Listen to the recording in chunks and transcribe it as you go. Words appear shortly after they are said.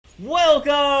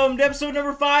Welcome to episode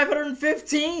number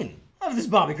 515 of this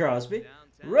Bobby Crosby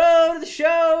Road to the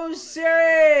Show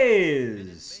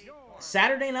series.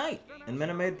 Saturday night in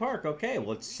Minute Maid Park. Okay,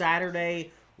 well, it's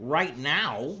Saturday right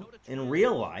now in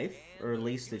real life, or at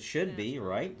least it should be,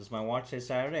 right? Does my watch say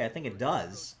Saturday? I think it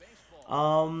does.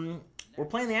 We're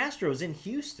playing the Astros in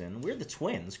Houston. We're the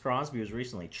Twins. Crosby was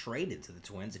recently traded to the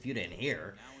Twins, if you didn't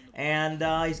hear. And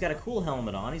he's got a cool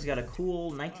helmet on. He's got a cool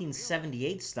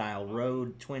 1978 style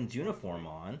Road Twins uniform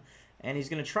on. And he's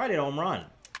going to try to hit a home run.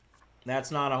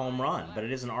 That's not a home run, but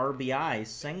it is an RBI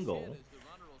single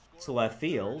to left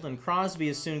field. And Crosby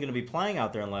is soon going to be playing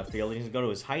out there in left field. He's going to go to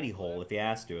his hidey hole if he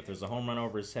has to. If there's a home run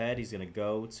over his head, he's going to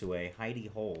go to a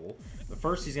hidey hole. But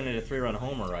first, he's going to hit a 3-run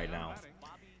homer right now.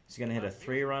 He's going to hit a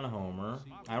 3-run homer.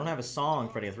 I don't have a song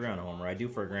for hitting a 3-run homer. I do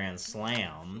for a grand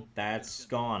slam. That's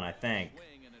gone, I think.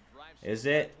 Is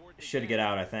it? Should get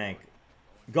out, I think.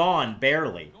 Gone,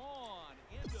 barely.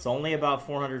 It's only about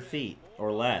 400 feet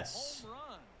or less.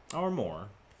 Or more.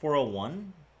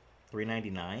 401,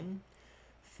 399,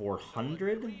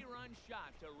 400.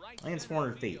 I think it's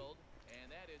 400 feet.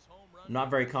 I'm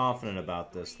not very confident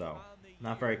about this, though.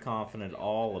 Not very confident at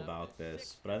all about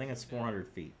this, but I think it's 400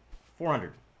 feet.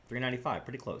 400, 395,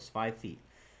 pretty close. 5 feet.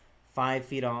 5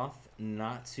 feet off,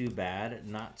 not too bad,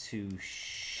 not too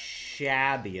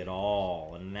shabby at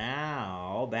all. And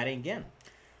now, batting again.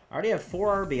 I already have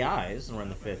 4 RBIs, and we're in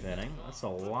the 5th inning. That's a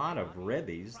lot of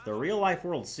ribbies. The Real Life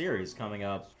World Series coming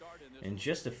up in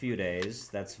just a few days.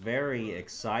 That's very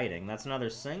exciting. That's another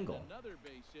single.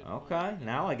 Okay,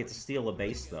 now I get to steal a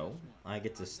base, though. I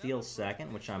get to steal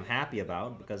second, which I'm happy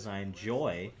about because I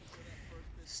enjoy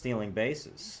stealing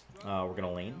bases. We're going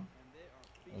to lean.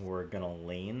 We're going to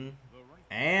lean.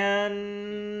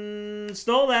 And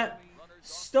stole that.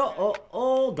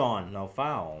 Gone. No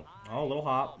foul. Oh, little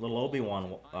hop. Little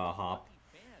Obi-Wan hop.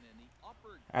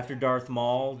 After Darth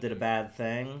Maul did a bad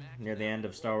thing near the end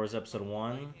of Star Wars Episode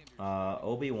 1,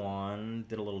 Obi-Wan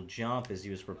did a little jump as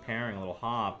he was preparing a little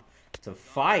hop to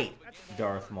fight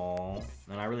Darth Maul.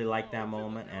 And I really like that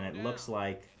moment, and it looks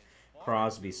like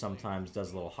Crosby sometimes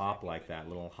does a little hop like that, a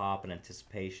little hop in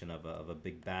anticipation of a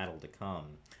big battle to come.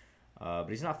 But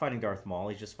he's not fighting Darth Maul.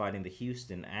 He's just fighting the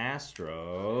Houston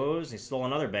Astros. He stole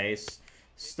another base.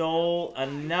 Stole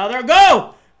another.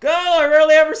 Go! Go! I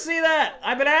rarely ever see that.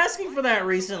 I've been asking for that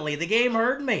recently. The game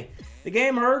heard me. The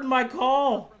game heard my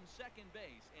call.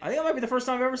 I think that might be the first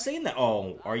time I've ever seen that.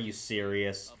 Oh, are you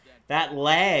serious? That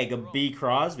leg of B.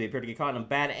 Crosby appeared to get caught in a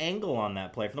bad angle on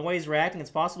that play. From the way he's reacting,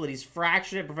 it's possible that he's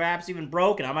fractured it, perhaps even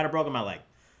broken. I might have broken my leg.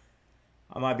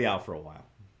 I might be out for a while.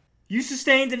 You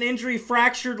sustained an injury,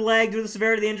 fractured leg. Due to the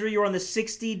severity of the injury, you're on the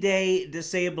 60-day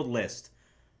disabled list.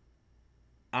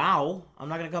 Ow. I'm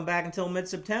not going to come back until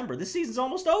mid-September. This season's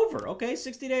almost over. Okay,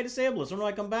 60-day disabled list. When do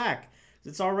I come back?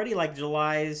 It's already like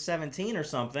July 17 or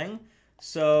something.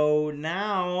 So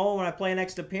now, when I play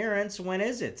next appearance, when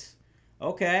is it?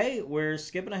 Okay, we're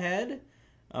skipping ahead.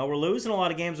 We're losing a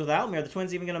lot of games without me. Are the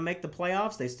Twins even going to make the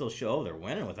playoffs? They still show. Oh, they're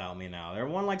winning without me now. They're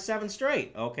won like 7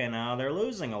 straight. Okay, now they're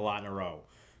losing a lot in a row.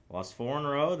 Lost 4 in a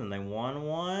row, then they won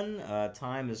 1.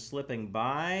 Time is slipping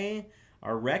by.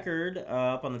 Our record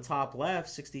up on the top left,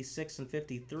 66 and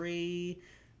 53.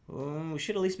 We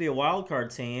should at least be a wild card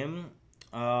team.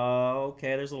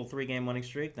 Okay, there's a little 3-game winning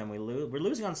streak. Then we lose. We're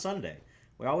losing on Sunday.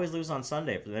 We always lose on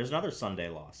Sunday. There's another Sunday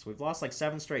loss. We've lost like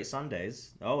 7 straight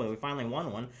Sundays. Oh, we finally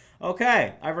won one.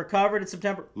 Okay, I've recovered in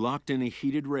September. Locked in a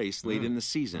heated race late in the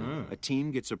season, a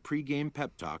team gets a pregame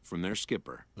pep talk from their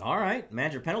skipper. All right,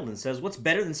 Manager Pendleton says, what's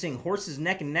better than seeing horses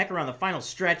neck and neck around the final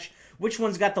stretch? Which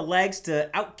one's got the legs to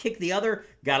outkick the other?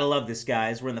 Gotta love this,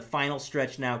 guys. We're in the final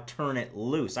stretch now. Turn it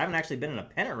loose. I haven't actually been in a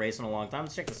pennant race in a long time.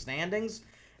 Let's check the standings.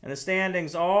 And the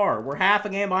standings are, we're half a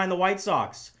game behind the White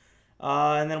Sox.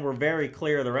 And then we're very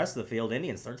clear of the rest of the field.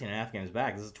 Indians 13.5 games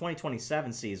back. This is a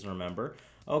 2027 season, remember.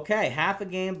 Okay, half a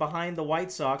game behind the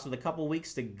White Sox with a couple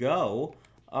weeks to go.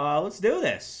 Let's do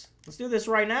this. Let's do this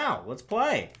right now. Let's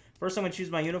play. First, I'm going to choose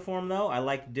my uniform, though. I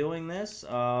like doing this.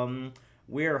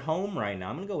 We're home right now.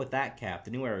 I'm going to go with that cap.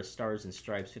 The New Era Stars and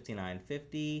Stripes,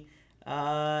 59.50.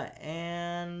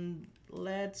 And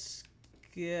let's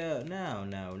go.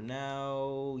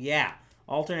 No. Yeah.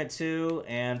 Alternate 2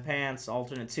 and pants,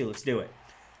 alternate 2. Let's do it.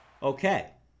 Okay.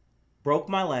 Broke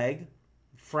my leg.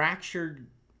 Fractured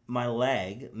my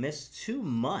leg. Missed 2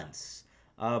 months.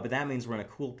 But that means we're in a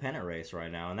cool pennant race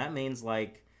right now. And that means,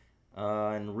 like,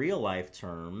 in real life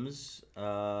terms,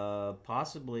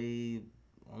 possibly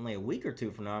only a week or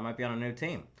 2 from now, I might be on a new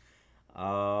team.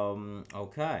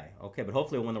 Okay. But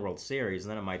hopefully we'll win the World Series,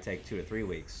 and then it might take 2 to 3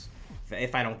 weeks.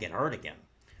 If I don't get hurt again.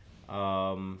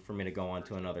 For me to go on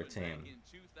to another team.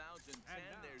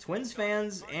 Twins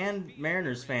fans and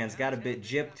Mariners fans got a bit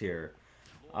gypped here.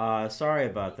 Sorry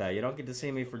about that. You don't get to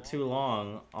see me for too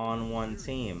long on one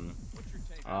team.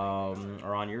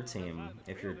 Or on your team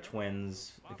if you're a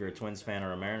Twins fan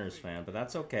or a Mariners fan, but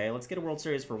that's okay. Let's get a World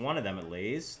Series for one of them at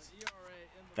least.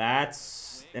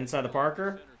 That's inside the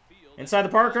Parker. Inside the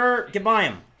Parker. Get by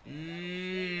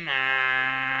him.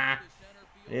 Nah.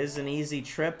 It is an easy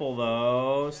triple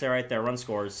though. Stay right there. Run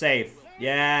scores. Safe.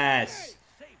 Yes.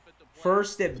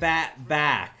 First at bat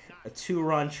back. A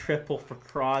 2-run triple for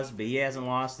Crosby. He hasn't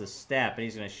lost a step, and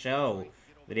he's going to show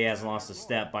that he hasn't lost a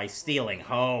step by stealing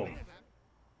home.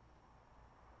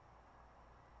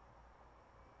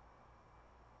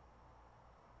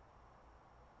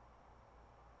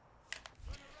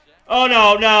 Oh,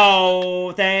 no,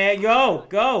 no.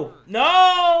 Go.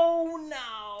 No.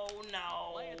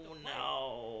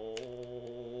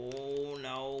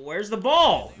 Where's the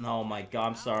ball? Oh, my God.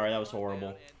 I'm sorry. That was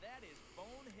horrible.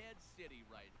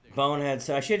 Bonehead.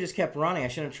 So I should have just kept running. I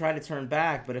shouldn't have tried to turn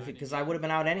back, but because I would have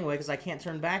been out anyway because I can't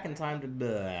turn back in time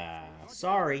to...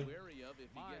 Sorry.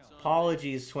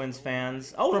 Apologies, Twins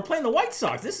fans. Oh, we're playing the White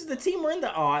Sox. This is the team we're in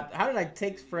the... Oh, how did I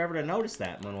take forever to notice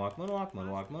that?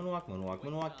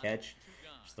 Moonwalk, catch.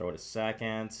 Just throw it a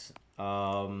second.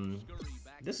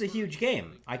 This is a huge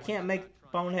game. I can't make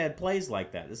bonehead plays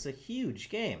like that. This is a huge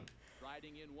game.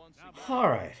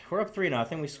 Alright, we're up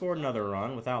 3-0. We scored another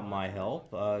run without my help.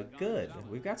 Good.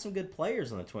 We've got some good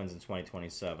players on the Twins in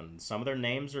 2027. Some of their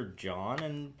names are John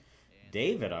and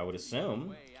David, I would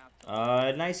assume.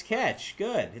 Nice catch.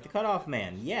 Good. Hit the cutoff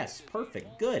man. Yes,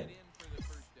 perfect. Good.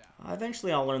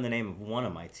 Eventually I'll learn the name of one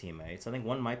of my teammates. I think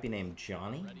one might be named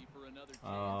Johnny.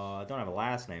 I don't have a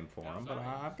last name for him, but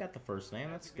I've got the first name.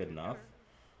 That's good enough.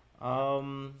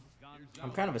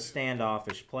 I'm kind of a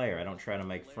standoffish player. I don't try to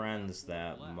make friends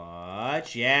that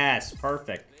much. Yes,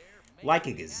 perfect. Like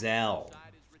a gazelle.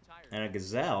 And a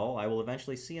gazelle, I will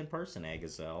eventually see in person, a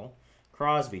gazelle.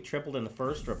 Crosby tripled in the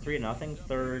first. We're up 3-0.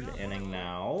 Third inning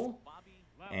now.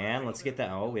 And let's get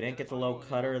that. Oh, we didn't get the low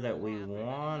cutter that we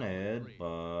wanted,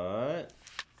 but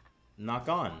not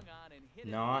gone.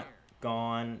 Not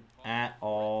gone at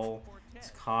all.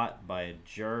 It's caught by a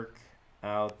jerk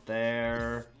out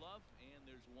there.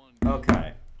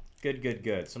 Okay.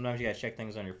 Good. Sometimes you gotta check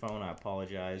things on your phone. I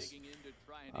apologize.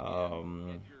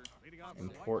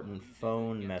 Important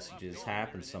phone messages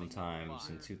happen sometimes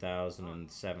in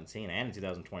 2017 and in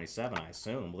 2027, I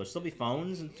assume. Will there still be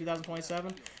phones in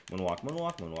 2027?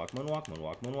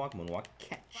 Moonwalk,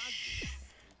 catch.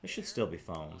 There should still be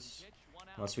phones.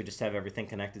 Unless we just have everything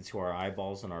connected to our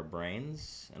eyeballs and our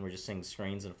brains, and we're just seeing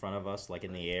screens in front of us, like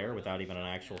in the air, without even an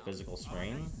actual physical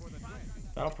screen.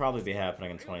 That'll probably be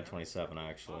happening in 2027,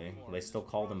 actually. Will they still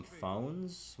call them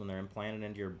phones when they're implanted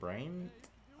into your brain?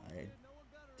 I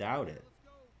doubt it.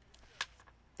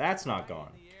 That's not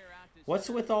gone. What's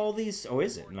with all these... Oh,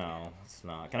 is it? No, it's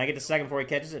not. Can I get to second before he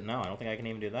catches it? No, I don't think I can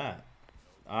even do that.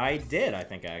 I did, I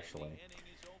think, actually.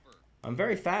 I'm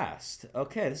very fast.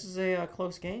 Okay, this is a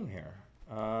close game here.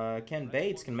 Ken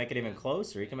Bates can make it even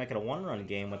closer. He can make it a one-run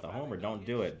game with a homer. Don't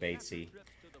do it, Batesy.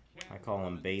 I call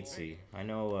him Batesy. I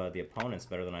know the opponents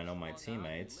better than I know my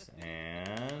teammates.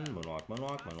 And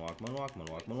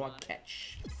moonwalk,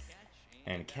 catch.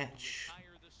 And catch.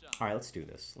 Alright, let's do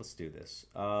this.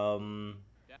 I'm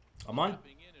on...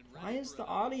 Why is the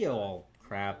audio all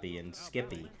crappy and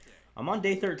skippy? I'm on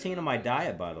day 13 of my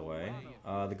diet, by the way.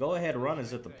 The go-ahead run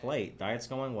is at the plate. Diet's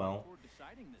going well.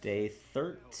 Day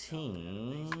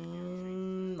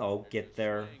 13... Oh, get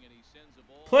there.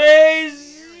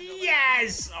 Please!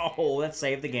 Yes! Oh, that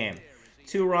saved the game.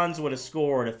 2 runs would have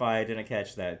scored if I didn't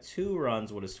catch that. 2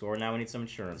 runs would have scored. Now we need some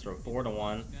insurance. We're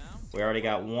 4-1. We already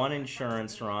got 1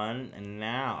 insurance run, and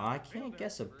now I can't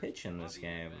guess a pitch in this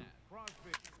game.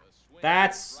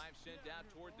 That's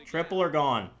triple or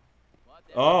gone.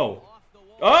 Oh.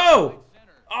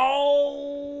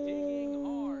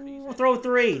 Throw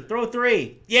 3.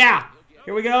 Yeah.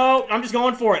 Here we go. I'm just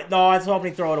going for it. No, I was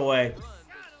hoping he'd throw it away.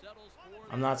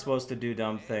 I'm not supposed to do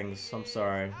dumb things. I'm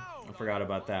sorry. I forgot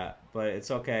about that. But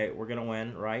it's okay. We're going to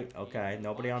win, right? Okay.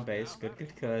 Nobody on base.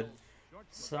 Good.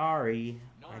 Sorry.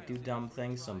 I do dumb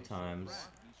things sometimes.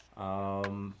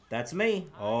 That's me.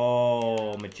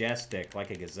 Oh, majestic.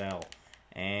 Like a gazelle.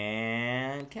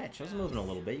 And catch. I was moving a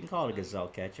little bit. You can call it a gazelle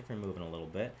catch if you're moving a little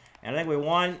bit. And I think we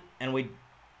won, and we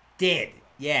did.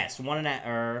 Yes,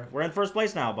 we're in first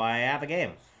place now by half a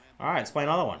game. All right, let's play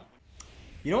another one.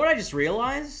 You know what I just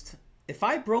realized? If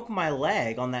I broke my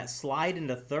leg on that slide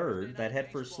into third, that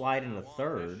headfirst slide into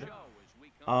third,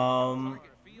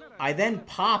 I then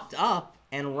popped up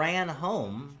and ran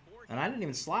home, and I didn't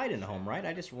even slide into home, right?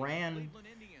 I just ran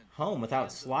home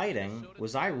without sliding.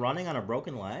 Was I running on a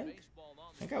broken leg?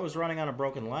 I think I was running on a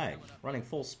broken leg. Running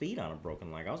full speed on a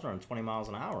broken leg. I was running 20 miles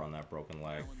an hour on that broken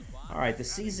leg. Alright, the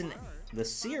series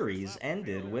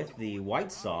ended with the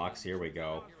White Sox. Here we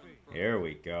go. Here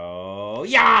we go.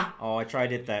 Yeah! Oh, I tried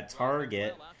to hit that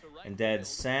target in dead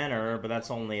center, but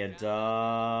that's only a double.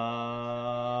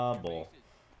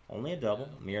 Only a double.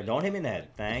 Mir, don't hit me in the head.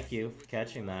 Thank you for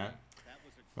catching that.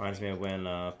 Reminds me of when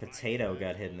Potato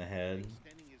got hit in the head.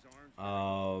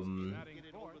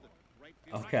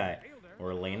 Okay.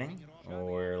 We're leaning.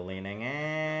 We're leaning.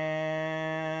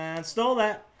 And stole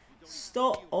that.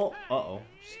 Stole. Oh, uh-oh.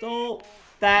 Stole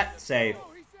that. Safe.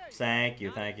 Thank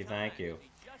you. Thank you. Thank you.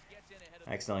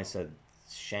 I accidentally said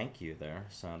shank you there,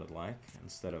 sounded like,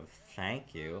 instead of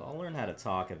thank you. I'll learn how to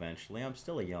talk eventually. I'm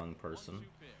still a young person.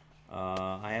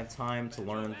 I have time to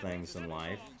learn things in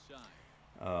life.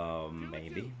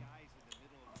 Maybe.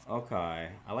 Okay.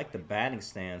 I like the batting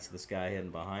stance of this guy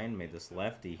hidden behind me, this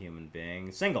lefty human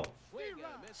being. Single.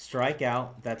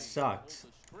 Strikeout. That sucked.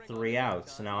 3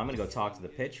 outs. So now I'm going to go talk to the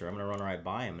pitcher. I'm going to run right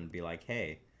by him and be like,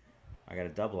 hey, I got a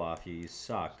double off you. You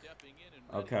suck.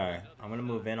 Okay. I'm going to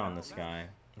move in on this guy.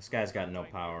 This guy's got no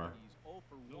power.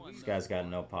 This guy's got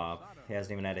no pop. He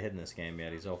hasn't even had a hit in this game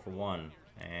yet. He's 0 for 1.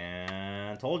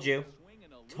 And told you.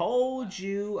 Told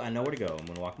you. I know where to go.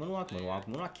 Moonwalk, moonwalk, moonwalk,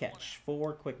 moonwalk, catch.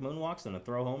 4 quick moonwalks and a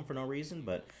throw home for no reason,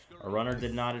 but a runner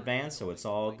did not advance, so it's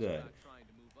all good.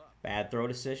 Bad throw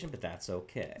decision, but that's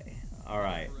okay.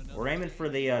 Alright. We're aiming for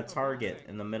the target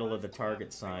in the middle of the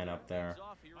target sign up there.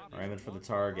 We're aiming for the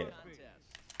target.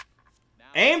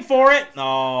 Aim for it!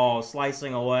 Oh,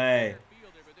 slicing away.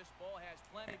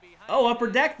 Oh, upper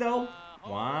deck, though.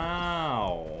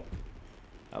 Wow.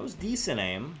 That was decent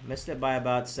aim. Missed it by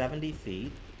about 70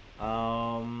 feet.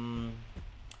 How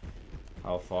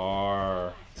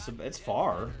far? It's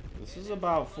far. This is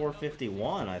about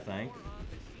 451, I think.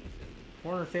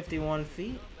 451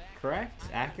 feet, correct?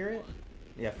 Accurate?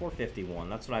 Yeah, 451.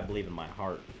 That's what I believe in my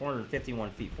heart.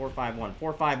 451 feet. 451.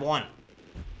 451.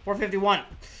 451.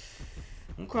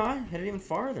 Okay, hit it even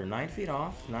farther. 9 feet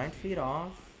off. 9 feet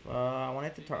off. I want to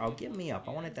hit the target. Oh, get me up.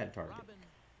 I want to hit that target.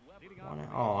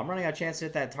 Oh, I'm running out of chance to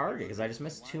hit that target because I just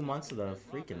missed 2 months of the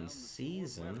freaking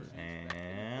season.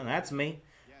 And that's me.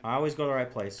 I always go to the right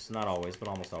place. Not always, but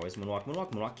almost always. Moonwalk,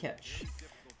 moonwalk, moonwalk, catch.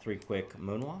 3 quick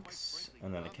moonwalks,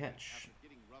 and then the catch.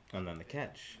 And then the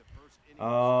catch.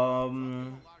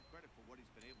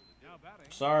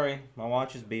 Sorry, my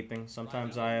watch is beeping.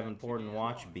 Sometimes I have important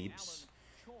watch beeps.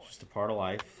 Just a part of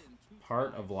life.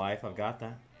 Part of life. I've got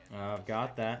that. I've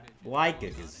got that. Like a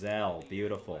gazelle.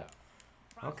 Beautiful.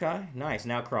 Okay, nice.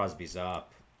 Now Crosby's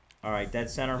up. Alright, dead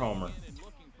center homer.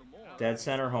 Dead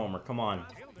center homer. Come on.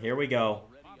 Here we go.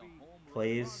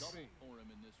 Please.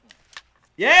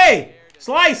 Yay!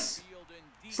 Slice!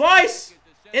 Slice!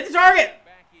 Hit the target!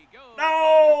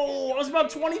 No! I was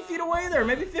about 20 feet away there.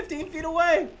 Maybe 15 feet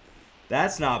away.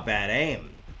 That's not bad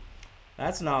aim.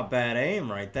 That's not bad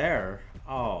aim right there.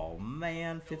 Oh,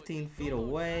 man. 15 feet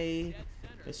away.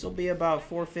 This will be about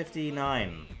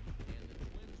 459.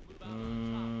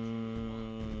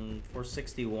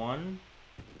 461.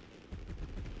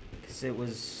 Because it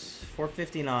was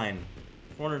 459.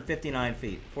 459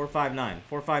 feet. 459.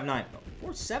 459.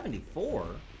 474.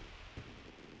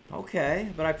 Okay,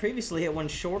 but I previously hit one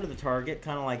short of the target,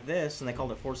 kind of like this, and they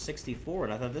called it 464,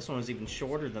 and I thought this one was even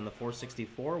shorter than the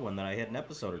 464 one that I hit an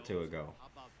episode or 2 ago.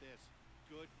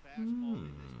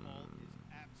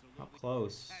 How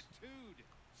close?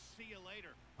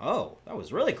 Oh, that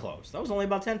was really close. That was only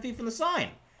about 10 feet from the sign.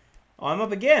 Oh, I'm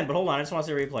up again, but hold on. I just want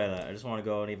to see a replay of that. I just want to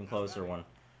go an even closer one.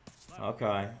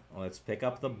 Okay, let's pick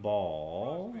up the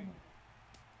ball.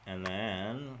 And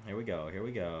then, here we go, here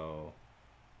we go.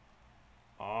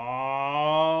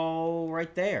 Oh,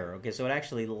 right there. Okay, so it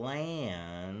actually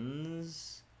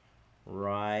lands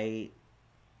right...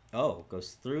 Oh,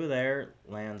 goes through there,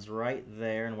 lands right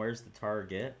there, and where's the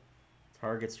target?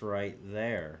 Target's right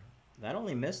there. That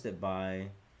only missed it by,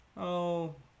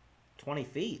 oh, 20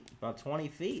 feet. About 20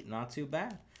 feet. Not too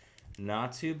bad.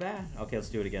 Not too bad. Okay, let's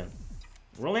do it again.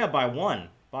 We're only up by 1.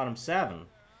 Bottom 7.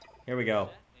 Here we go.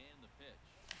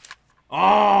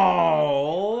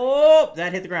 Oh!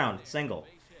 That hit the ground. Single.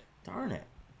 Darn it.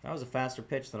 That was a faster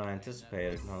pitch than I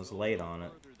anticipated. I was late on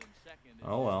it.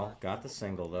 Oh well. Got the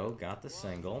single, though. Got the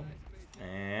single.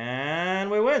 And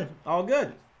we win. All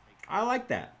good. I like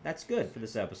that. That's good for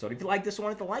this episode. If you like this one,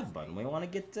 hit the like button. We want to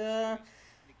get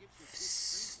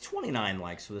 29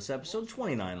 likes for this episode.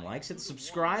 29 likes. Hit the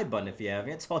subscribe button if you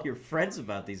haven't. Tell your friends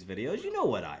about these videos. You know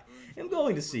what I am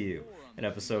going to see you in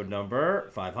episode number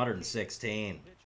 516.